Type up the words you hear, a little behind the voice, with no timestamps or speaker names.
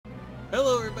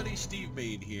Hello everybody, Steve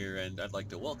Mayne here, and I'd like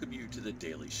to welcome you to the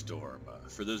Daily Storm.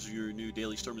 For those of you who are new,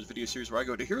 Daily Storm is a video series where I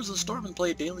go to Heroes of the Storm and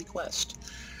play a daily quest.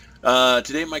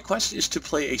 Today my quest is to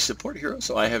play a support hero,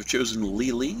 so I have chosen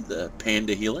Lily, the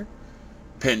Panda healer.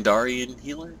 Pandarian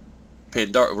healer? We're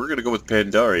going to go with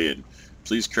Pandarian.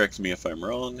 Please correct me if I'm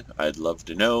wrong. I'd love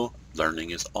to know. Learning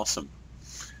is awesome.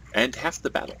 And half the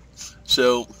battle.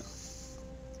 So,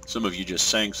 some of you just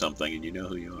sang something and you know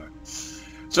who you are.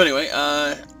 So anyway,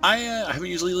 I haven't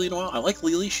used Lily in a while. I like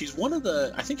Lily. She's one of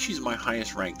the, I think she's my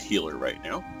highest ranked healer right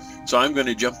now. So I'm going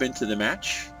to jump into the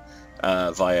match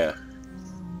via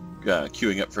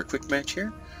queuing up for a quick match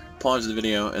here. Pause the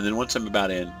video, and then once I'm about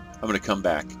in, I'm going to come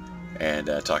back and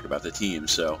talk about the team.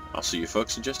 So I'll see you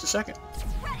folks in just a second.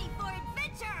 Ready for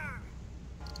adventure!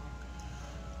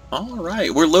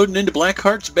 Alright, we're loading into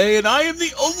Blackheart's Bay, and I am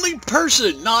the only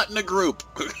person not in a group.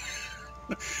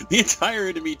 The entire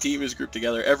enemy team is grouped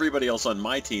together. Everybody else on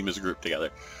my team is grouped together.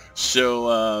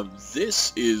 So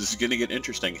this is going to get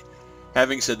interesting.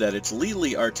 Having said that, it's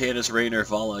Lily, Artanis, Raynor,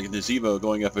 Vala, and Nazebo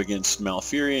going up against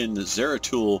Malfurion,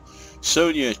 Zeratul,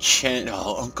 Sonya, Chen,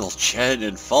 Uncle Chen,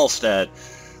 and Falstad.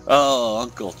 Oh,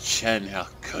 Uncle Chen, how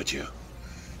could you?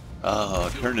 Oh,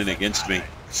 turning against me.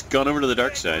 It's gone over to the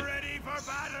dark side.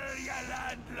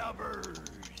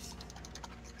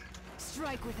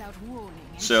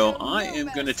 So I am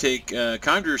going to take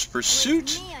Conjurer's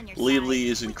Pursuit. Lily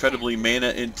is incredibly mana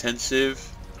intensive.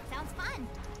 Sounds fun.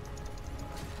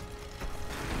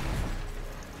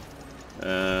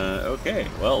 Okay,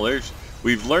 well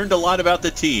we've learned a lot about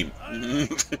the team.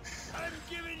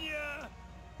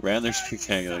 Rather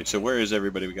spectacular. So where is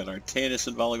everybody? We got Artanis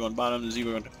and Vala going bottom.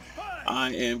 Nazebo.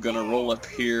 I am going to roll up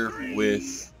here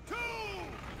with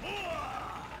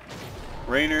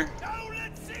Raynor.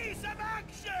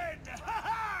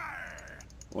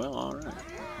 Well, all right.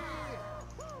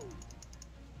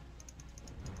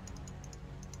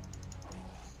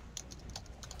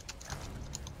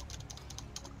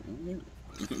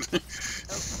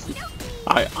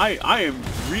 I am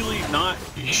really not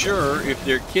sure if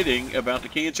they're kidding about the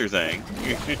cancer thing.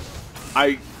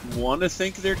 I want to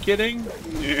think they're kidding.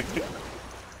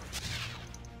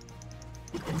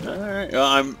 All right. Well,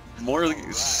 I'm more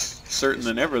certain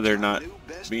than ever they're not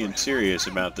being serious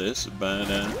about this, but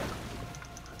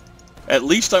at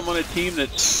least I'm on a team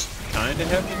that's kind of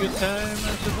having a good time,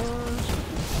 I suppose.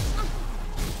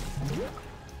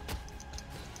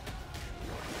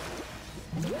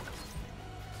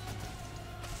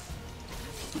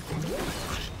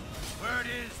 Word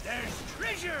is there's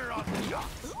treasure on the yacht.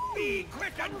 Be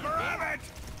quick and grab it.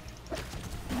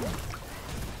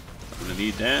 I'm gonna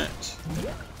need that.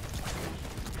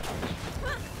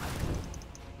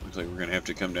 Looks like we're gonna have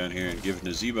to come down here and give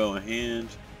Nazebo a hand.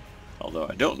 Although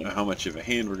I don't know how much of a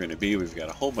hand we're going to be. We've got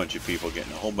a whole bunch of people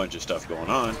getting a whole bunch of stuff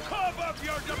going on. Cough up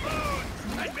your doubloon,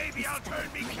 and maybe I'll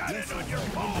turn me cannon on your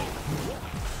phone.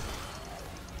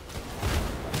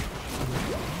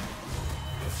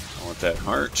 I want that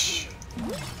heart.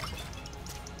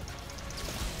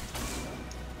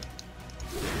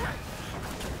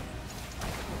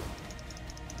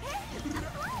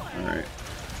 Alright.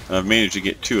 I've managed to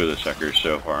get 2 of the suckers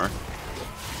so far.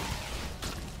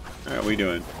 How are we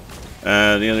doing?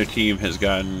 The other team has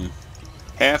gotten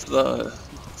half the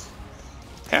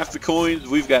coins.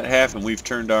 We've got half, and we've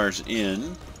turned ours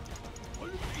in.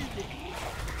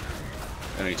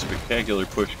 Got a spectacular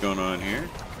push going on here.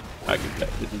 I can bet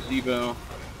the Nazebo.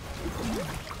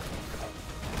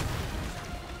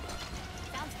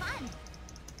 Sounds fun.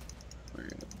 We're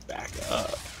gonna back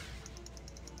up.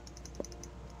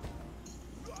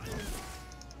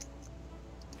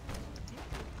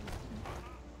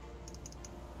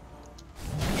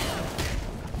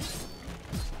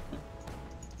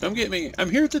 Come get me.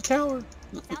 I'm here at the tower.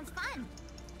 Sounds fun.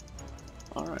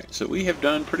 Alright, so we have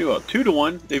done pretty well. 2 to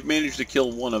 1. They've managed to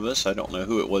kill one of us. I don't know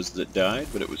who it was that died,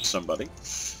 but it was somebody.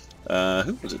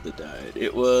 Who was it that died?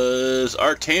 It was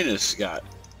Artanis got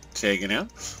taken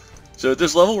out. So at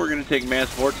this level, we're going to take Mass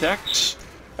Vortex.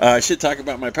 I should talk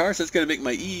about my powers. That's going to make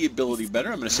my E ability better.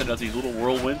 I'm going to send out these little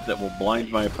whirlwinds that will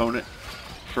blind my opponent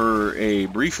for a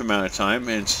brief amount of time.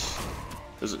 And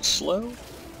does it slow?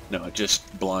 No, it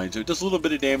just blinds. It does a little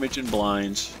bit of damage and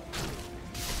blinds.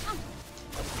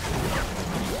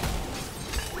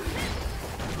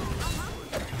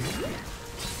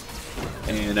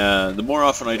 And the more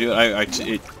often I do it,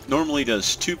 it normally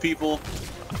does 2 people.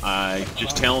 I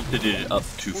just talented it up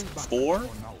to 4.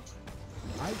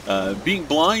 Being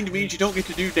blind means you don't get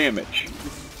to do damage.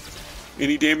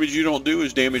 Any damage you don't do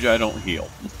is damage I don't heal.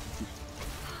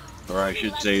 Or I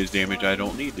should say is damage I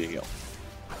don't need to heal.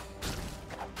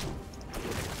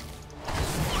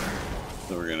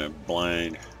 So we're gonna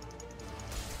blind.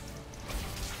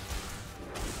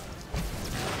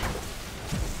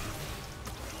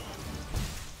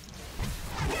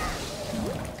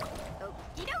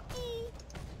 Okie dokie.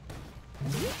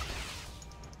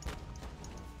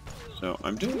 So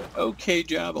I'm doing an okay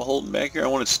job of holding back here. I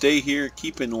want to stay here,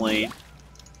 keep in lane.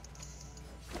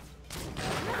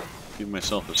 Give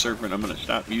myself a serpent. I'm gonna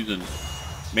stop using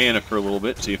mana for a little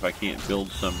bit, see if I can't build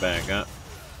some back up.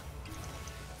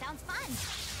 Sounds fun.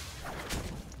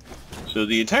 So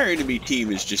the entire enemy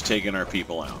team is just taking our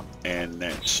people out, and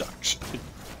that sucks.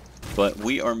 But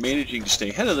we are managing to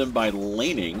stay ahead of them by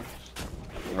laning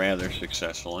rather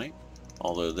successfully,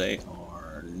 although they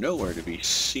are nowhere to be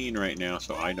seen right now,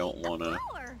 so I don't want to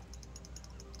Flower.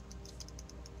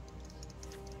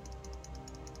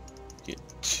 get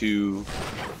too...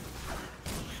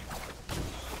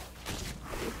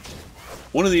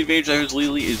 One of the advantages I have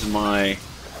Lily is my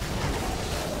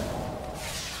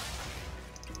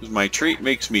trait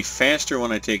makes me faster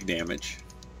when I take damage.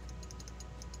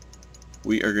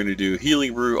 We are going to do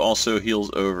Healing Brew, also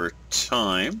heals over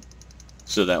time,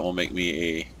 so that will make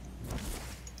me a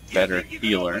better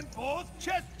healer. Both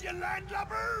chest, you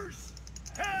landlubbers!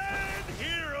 And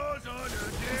heroes on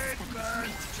a dead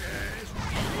man's chest.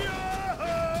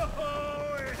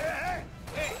 Yo-ho-ho! Hey,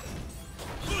 hey!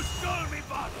 Who stole me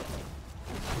bottle?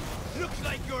 Looks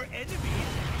like your enemies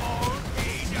all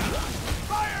paid up.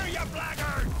 Fire, you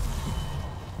blackguard!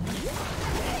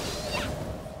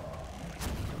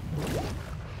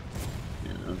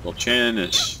 Yeah, Uncle Chen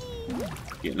is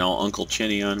getting all Uncle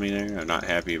Chenny on me there. I'm not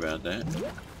happy about that.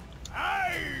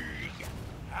 Arg!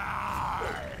 Arg!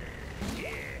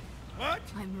 What?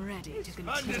 I'm ready to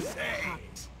Fun to continue the say.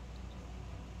 hunt.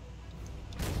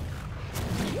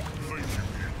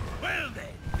 Well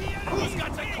then, who's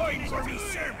got the coin for me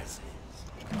services?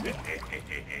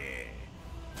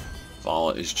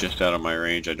 Vala is just out of my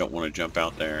range. I don't want to jump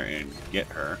out there and get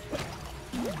her.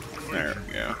 There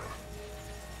we go.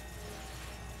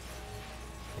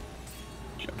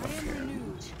 Jump up here.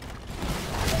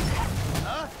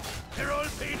 Huh? They're all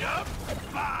paid up?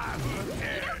 Ah, who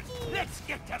cares? Let's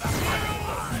get to the bottom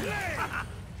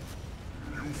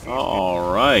line.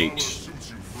 All right.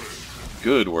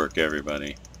 Good work,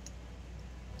 everybody.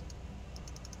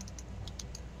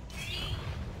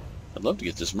 I'd love to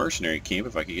get this mercenary camp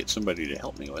if I could get somebody to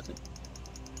help me with it.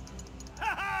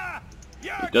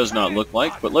 It does not look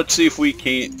like, but let's see if we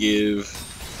can't give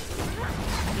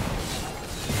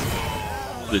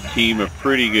the team a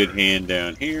pretty good hand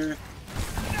down here.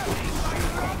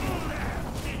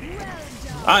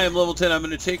 I am level 10. I'm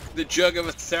going to take the jug of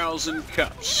 1,000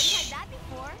 cups. Had that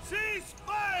before. Cease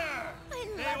fire! I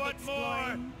They love want more.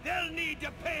 exploring. They'll need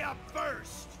to pay up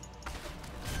first.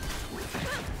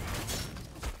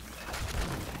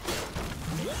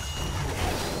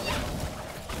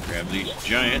 Grab these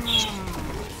giants.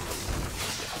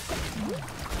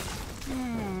 I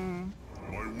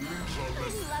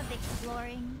love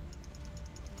exploring.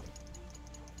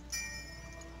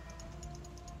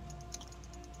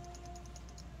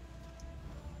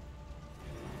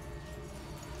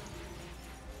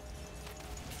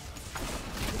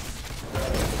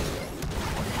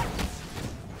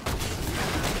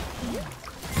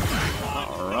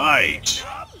 All right. Hey,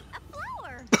 a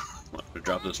flower. I'm going to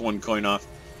drop this one coin off.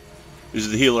 This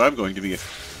is the healer. I'm going to be a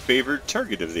favored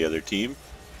target of the other team.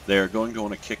 They are going to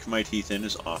want to kick my teeth in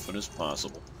as often as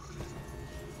possible.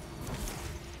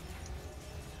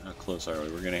 How close are we?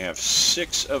 We're going to have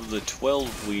 6 of the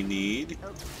 12 we need.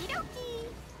 Okie dokie.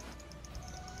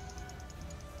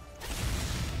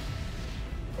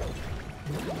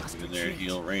 Get in there,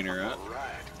 heal Rainer up. All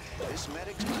right. This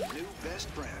medic's my new best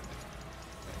friend.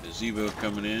 The Zevo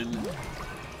coming in.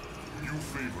 You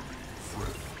favor me,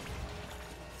 friend.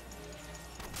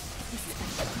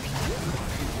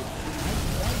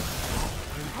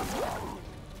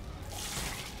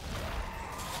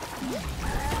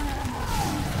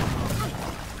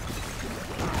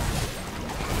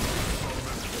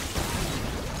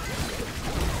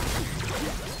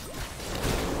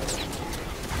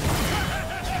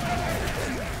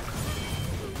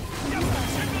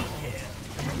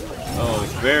 Oh,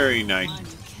 very nice.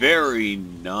 Very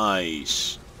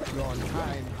nice. Your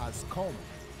time has come.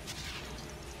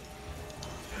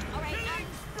 All right,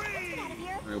 let's get out of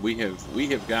here. We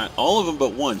have got all of them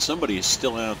but one. Somebody is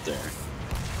still out there.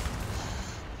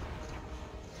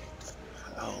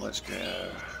 Oh, let's go.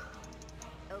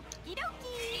 Okie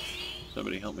dokie.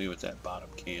 Somebody help me with that bottom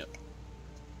camp.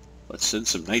 Let's send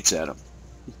some knights at them.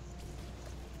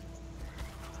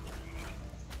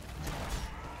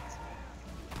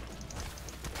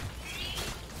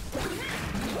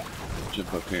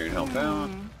 Jump up here and help out.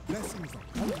 Blessings are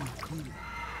only included.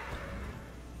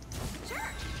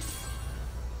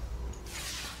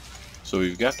 So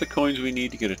we've got the coins we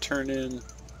need to get a turn in.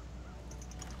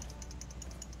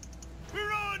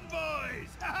 We're on, boys!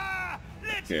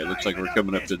 Let's Okay, it looks like liven we're up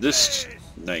coming up to this place.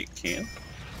 night camp.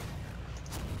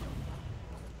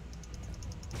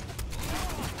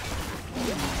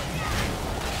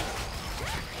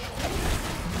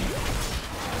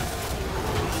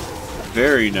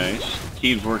 Very nice.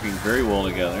 Team's working very well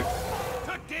together.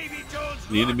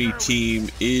 The enemy team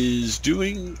is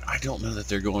doing... I don't know that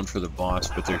they're going for the boss,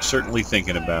 but they're certainly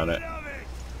thinking about it.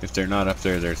 If they're not up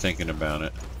there, they're thinking about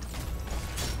it.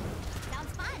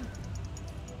 Sounds fun.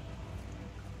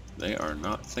 They are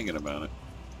not thinking about it.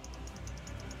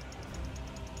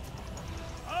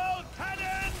 All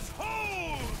cannons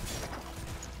hold!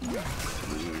 You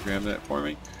gonna grab that for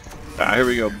me? Here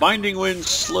we go. Binding Wind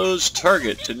slows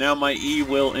target. So now my E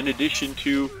will, in addition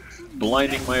to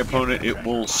blinding my opponent, it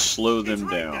will slow them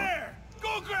It's right down. there.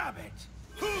 Go grab it!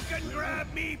 Who can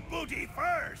grab me booty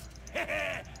first?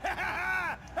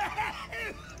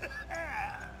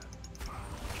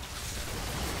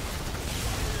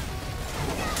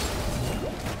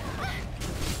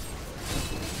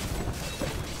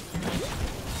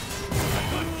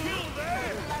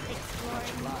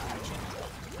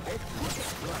 Love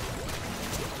exploring.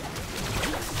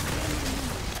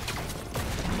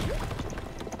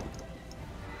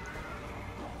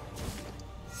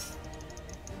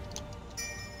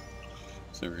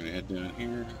 So we're gonna head down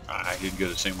here. I didn't go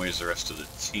the same way as the rest of the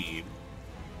team.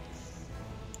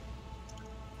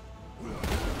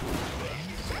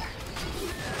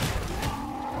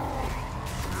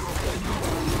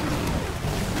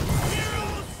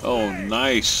 Oh,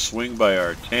 nice swing by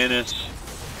Artanis.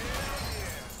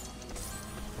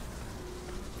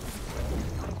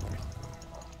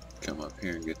 Come up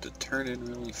here and get the turn in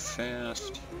really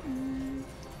fast.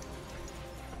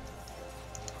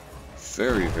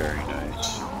 Very, very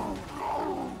nice.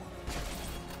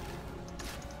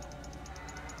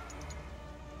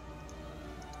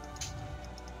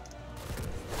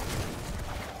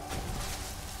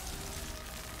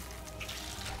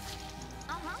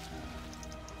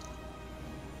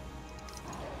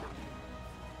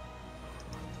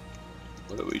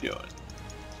 What are we doing?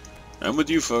 I'm with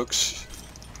you folks.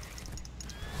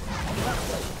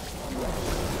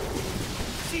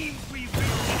 Seems we've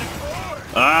reached an accord.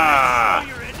 Ah!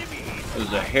 Your enemies. I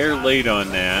was a hair late on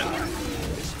that.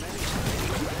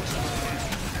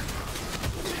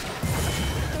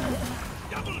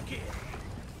 Double kill.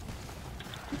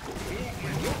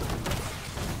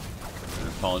 I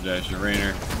apologize to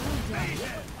Rainer.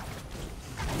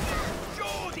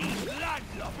 Show these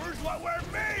landlubbers what we're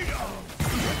made of. A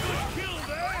good kill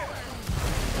there.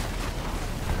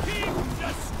 Keep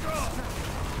the strong.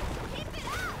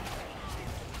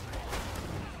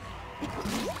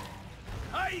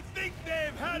 I think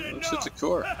they've had Let's enough. hit the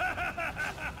core.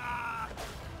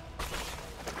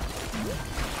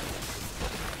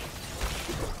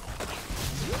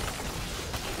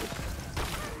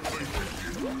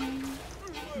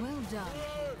 Well done.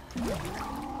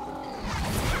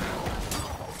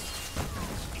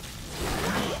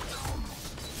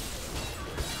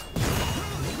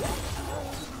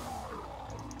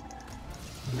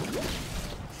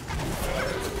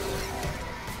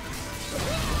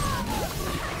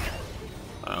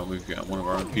 We've got one of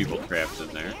our own people trapped in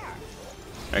there.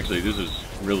 Actually, this is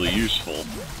really useful.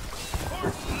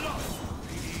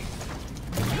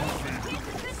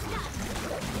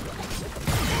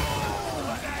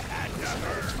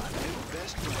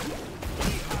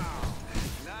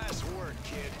 Nice work,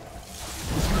 kid.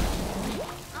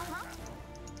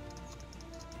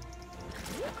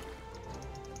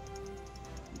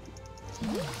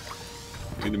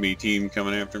 Enemy team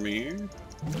coming after me here.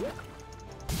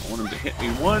 I want him to hit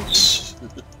me once.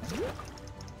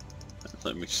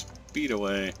 Let me speed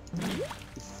away.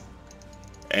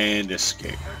 And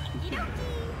escape.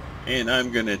 And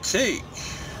I'm gonna take...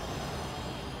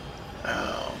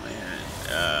 Oh man.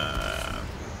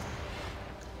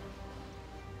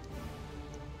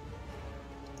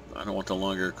 I don't want the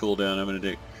longer cooldown. I'm gonna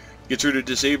take... Gets rid of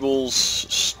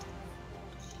disables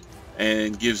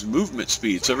and gives movement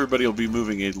speed. So everybody will be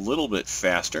moving a little bit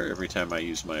faster every time I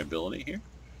use my ability here.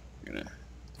 I'm gonna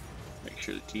make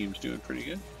sure the team's doing pretty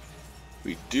good.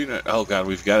 We do not... Oh god,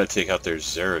 we've got to take out their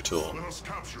Zeratul. Let us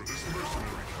capture this mercenary.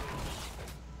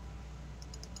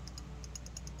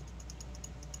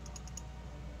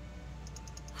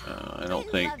 I don't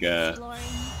think the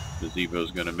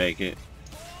Zevo's gonna make it.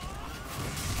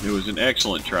 It was an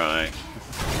excellent try.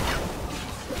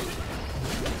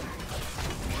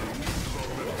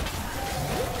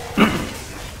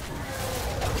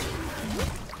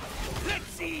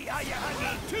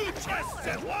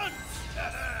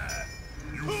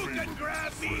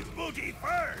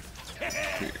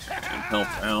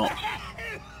 help out.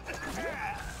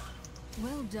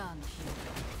 Well done.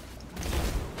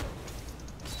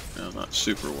 No, not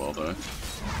super well done.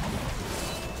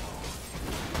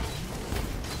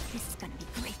 This is gonna be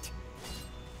great.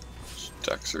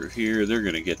 Duck through here. They're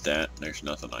gonna get that. There's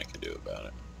nothing I can do about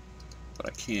it. But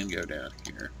I can go down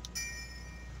here.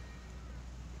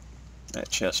 That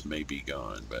chest may be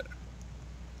gone, but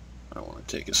I want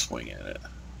to take a swing at it.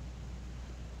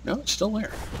 No, it's still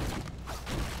there.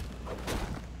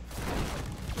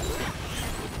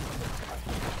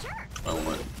 I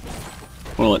want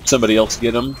to let somebody else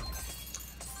get them.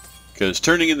 Because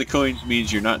turning in the coins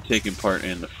means you're not taking part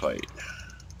in the fight.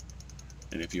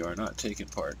 And if you are not taking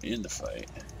part in the fight,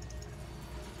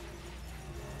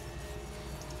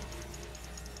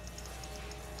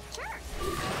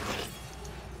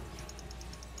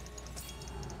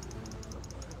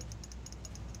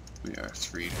 we are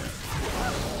 3 down.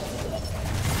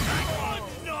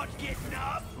 I'm not getting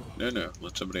up. No,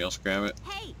 let somebody else grab it.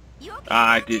 Hey, you okay?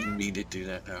 Ah, I didn't mean to do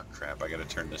that. Oh crap, I gotta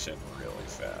turn this in really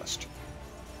fast.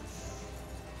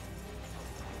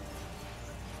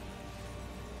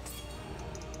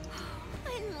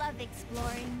 I love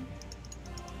exploring.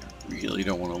 Really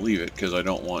don't want to leave it because I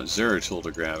don't want Zeratul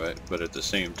to grab it, but at the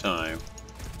same time,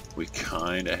 we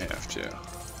kinda have to.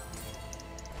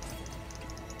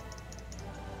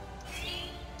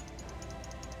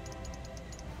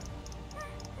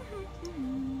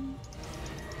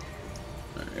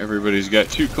 Alright, everybody's got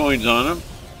 2 coins on them.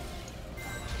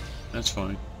 That's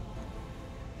fine.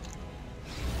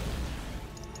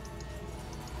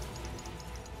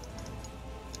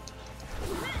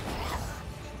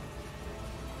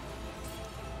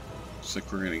 Looks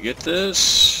like we're gonna get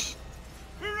this.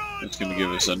 It's gonna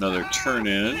give us another turn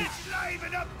in. Let's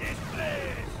liven up this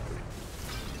place.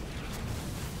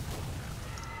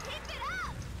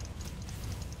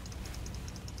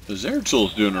 The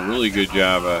Zeratul's doing a really good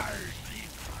job of...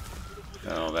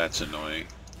 Oh, that's annoying.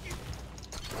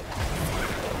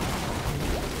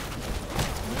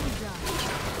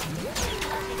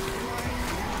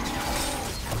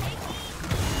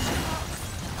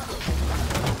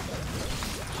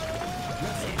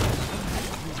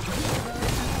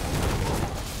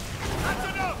 That's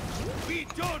enough. We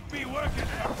don't be working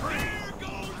for free. There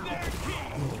goes their king.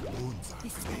 Your bones are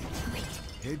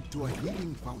fed. Head to a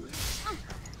healing fountain.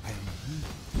 I am here.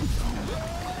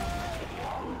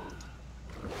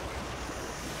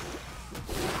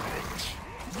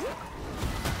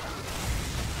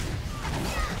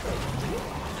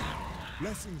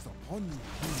 Blessings upon you.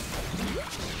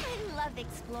 I love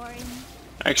exploring.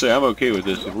 Actually, I'm okay with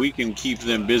this. If we can keep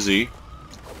them busy.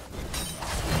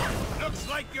 Looks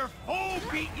like your foe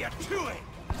beat you to it.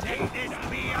 Take this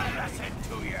be a lesson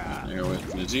to ya. There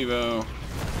with Nazeebo.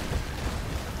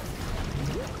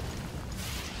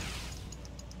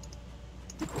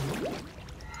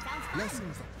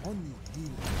 Blessings upon you.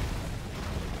 Healer.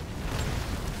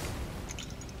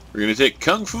 We're gonna take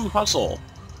Kung Fu Hustle,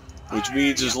 which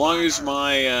means as long as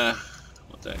my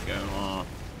let that go off,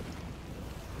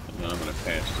 and then I'm gonna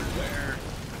pass through there.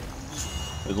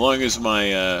 As long as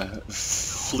my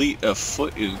fleet of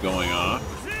foot is going off.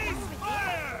 Cease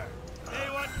fire! They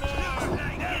want more.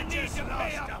 They need to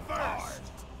pay up first.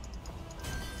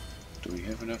 Do we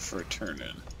have enough for a turn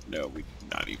in? No, we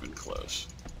not even close.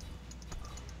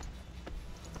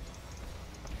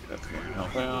 Get up here and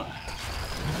help out.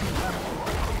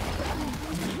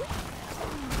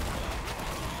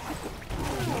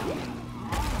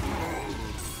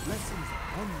 Blessings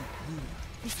upon you. Healer.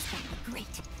 This is gonna be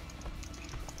great.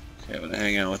 Okay, I'm gonna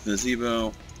hang out with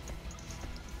Nazeebo.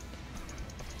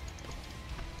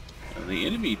 The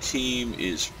enemy team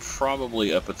is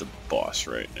probably up at the boss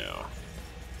right now.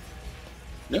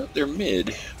 No, they're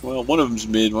mid. Well, one of them's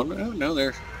mid. One, oh, no,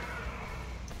 they're...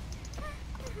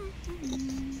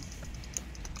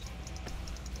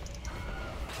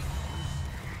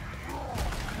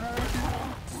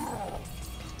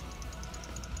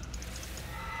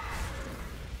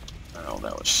 Oh,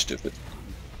 that was stupid.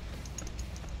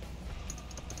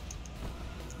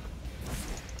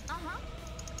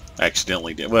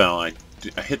 Accidentally did. Well, I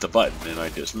hit the button and I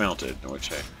dismounted,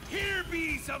 which I... Here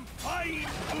be some fine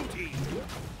booty.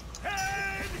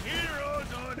 And heroes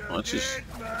on a Let's just...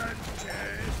 dead man's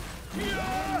chest.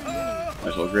 Might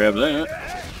as well grab that.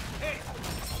 Hey,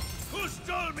 who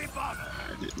stole me bottle?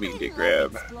 I didn't mean I to love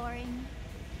grab. exploring.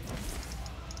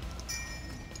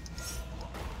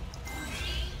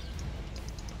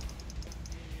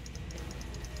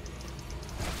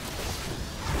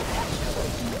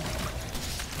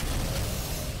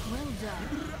 Well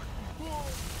done.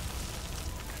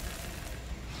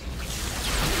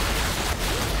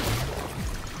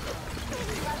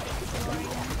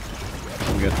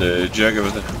 We got the jug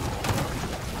over there.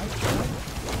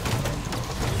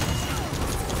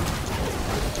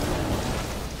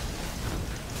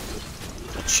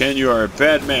 Chen, you are a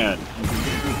bad man.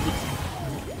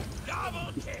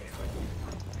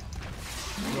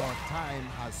 Your time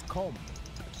has come.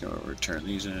 Go return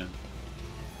these in.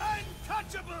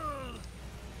 Untouchable!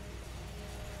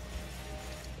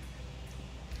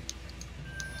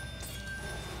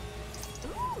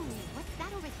 Ooh, what's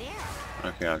that over there?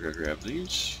 Okay, I'll go grab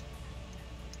these.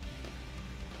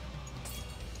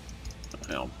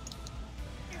 Hell.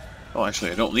 Oh,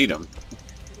 actually, I don't need them.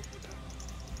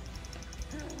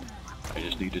 I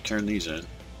just need to turn these in.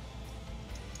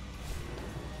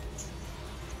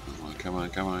 Come on, come on,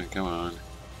 come on, come on.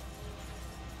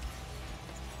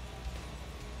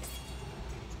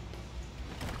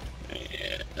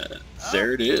 And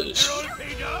there it is. You're all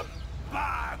paid up?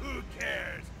 Bah, who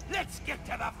cares? Let's get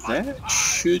to the fun That part.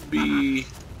 should be...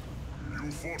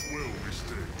 You fought well this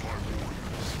day, my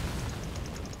warriors.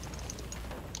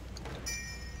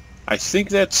 I think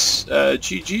that's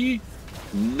GG.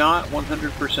 Not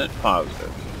 100%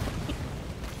 positive.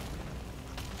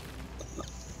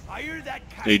 Fire that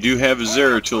They do have a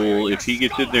Zeratul. If he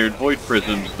gets in there and Void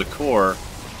Prisms the core,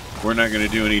 we're not going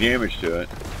to do any damage to it.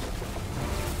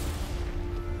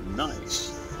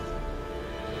 Nice.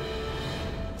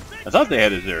 I thought they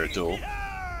had a Zeratul.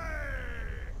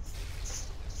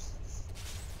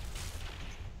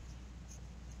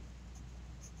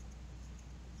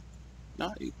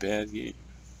 Not a bad game.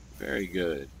 Very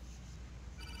good.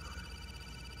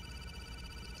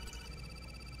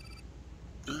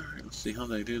 Alright, let's see how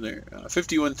they do there.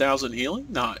 51,000 healing,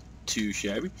 not too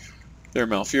shabby. Their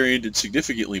Malfurion did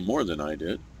significantly more than I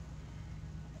did.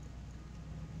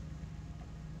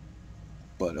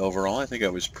 But overall, I think I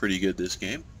was pretty good this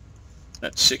game.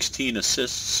 That's 16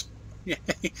 assists. Yay.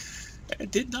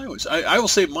 I will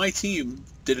say my team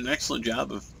did an excellent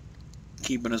job of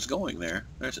keeping us going there.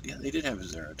 Yeah, they did have a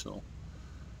Zeratul.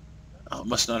 Oh, it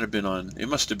must not have been on. It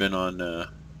must have been on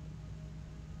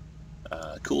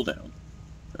cooldown.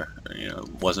 Or, you know,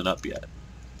 wasn't up yet.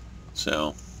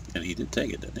 So, and he did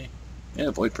take it, didn't he?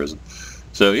 Yeah, Void Prism.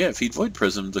 So yeah, if he'd Void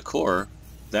Prism the core,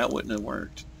 that wouldn't have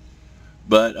worked.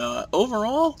 But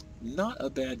overall, not a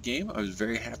bad game. I was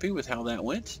very happy with how that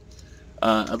went.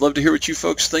 I'd love to hear what you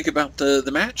folks think about the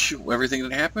match, everything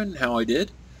that happened, how I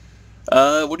did.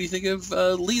 What do you think of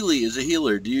Lily as a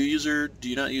healer? Do you use her? Do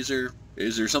you not use her?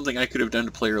 Is there something I could have done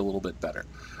to play her a little bit better?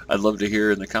 I'd love to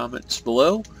hear in the comments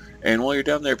below. And while you're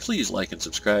down there, please like and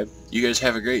subscribe. You guys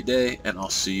have a great day, and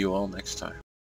I'll see you all next time.